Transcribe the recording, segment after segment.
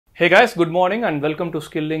Hey guys, good morning and welcome to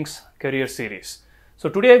Skill-Link's career series. So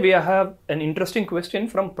today we have an interesting question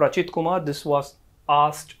from Prachit Kumar. This was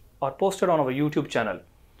asked or posted on our YouTube channel.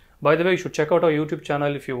 By the way, you should check out our YouTube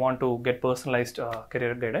channel if you want to get personalized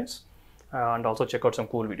career guidance and also check out some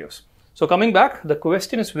cool videos. So coming back, the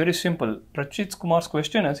question is very simple. Prachit Kumar's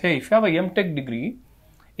question is, hey, if you have a MTech degree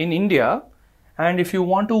in India and if you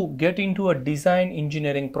want to get into a design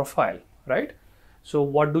engineering profile, right? So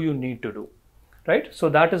what do you need to do? Right? So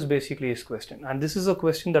that is basically his question. And this is a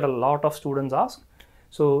question that a lot of students ask.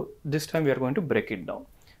 So this time we are going to break it down.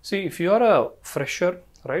 See, if you are a fresher,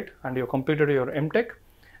 right, and you completed your MTech,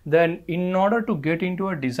 then in order to get into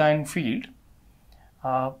a design field,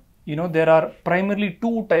 there are primarily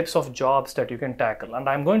two types of jobs that you can tackle. And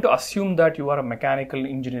I'm going to assume that you are a mechanical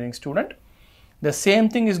engineering student. The same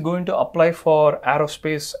thing is going to apply for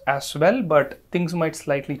aerospace as well, but things might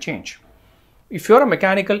slightly change. If you're a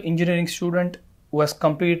mechanical engineering student who has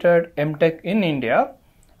completed MTech in India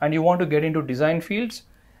and you want to get into design fields,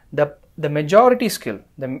 the majority skill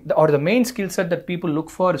or the main skill set that people look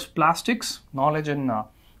for is plastics, knowledge in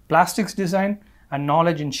plastics design and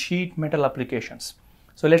knowledge in sheet metal applications.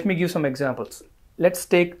 So let me give some examples. Let's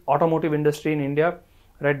take automotive industry in India,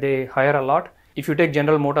 right? They hire a lot. If you take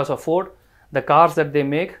General Motors or Ford, the cars that they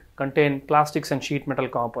make contain plastics and sheet metal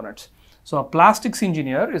components. So a plastics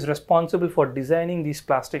engineer is responsible for designing these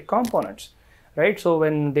plastic components, right? So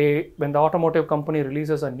when the automotive company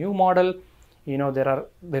releases a new model,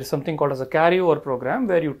 there's something called as a carryover program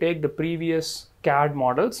where you take the previous CAD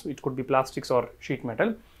models, which could be plastics or sheet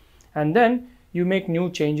metal, and then you make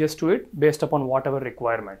new changes to it based upon whatever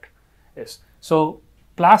requirement is. So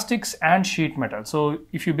plastics and sheet metal. So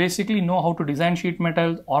if you basically know how to design sheet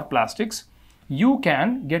metal or plastics, you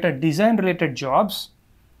can get a design related jobs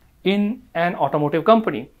in an automotive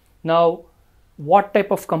company. Now, what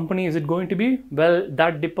type of company is it going to be? Well,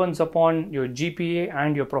 that depends upon your GPA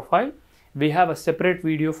and your profile. We have a separate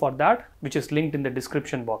video for that, which is linked in the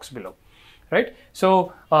description box below, right?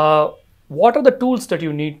 So, what are the tools that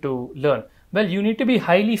you need to learn? Well, you need to be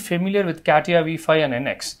highly familiar with CATIA V5 and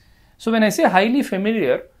NX. So when I say highly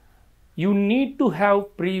familiar, you need to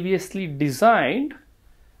have previously designed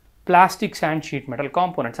plastics and sheet metal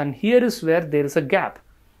components. And here is where there is a gap.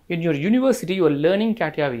 In your university, you are learning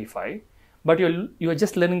CATIA V5, but you are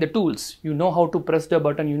just learning the tools. You know how to press the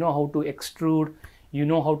button, you know how to extrude, you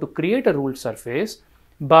know how to create a ruled surface,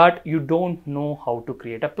 but you don't know how to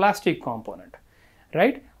create a plastic component,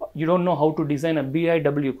 right? You don't know how to design a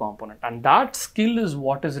BIW component, and that skill is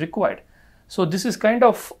what is required. So this is kind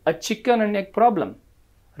of a chicken and egg problem,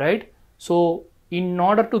 right? So in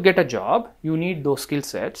order to get a job, you need those skill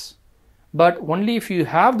sets, but only if you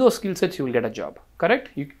have those skill sets, you will get a job, correct?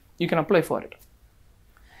 You can apply for it.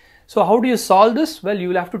 So how do you solve this? Well, you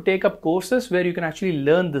will have to take up courses where you can actually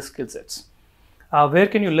learn the skill sets. Where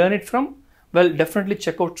can you learn it from? Well, definitely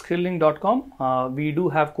check out Skill-Lync.com. We do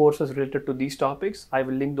have courses related to these topics. I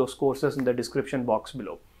will link those courses in the description box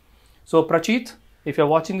below. So Prachit, if you're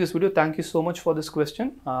watching this video, thank you so much for this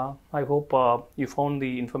question. I hope you found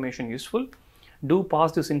the information useful. Do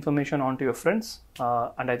pass this information on to your friends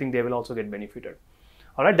and I think they will also get benefited.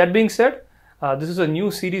 All right, that being said, this is a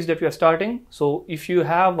new series that we are starting. So if you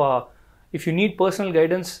need personal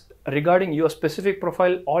guidance regarding your specific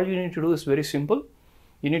profile, all you need to do is very simple.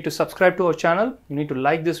 You need to subscribe to our channel. You need to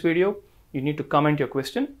like this video. You need to comment your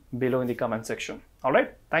question below in the comment section. All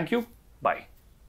right. Thank you. Bye.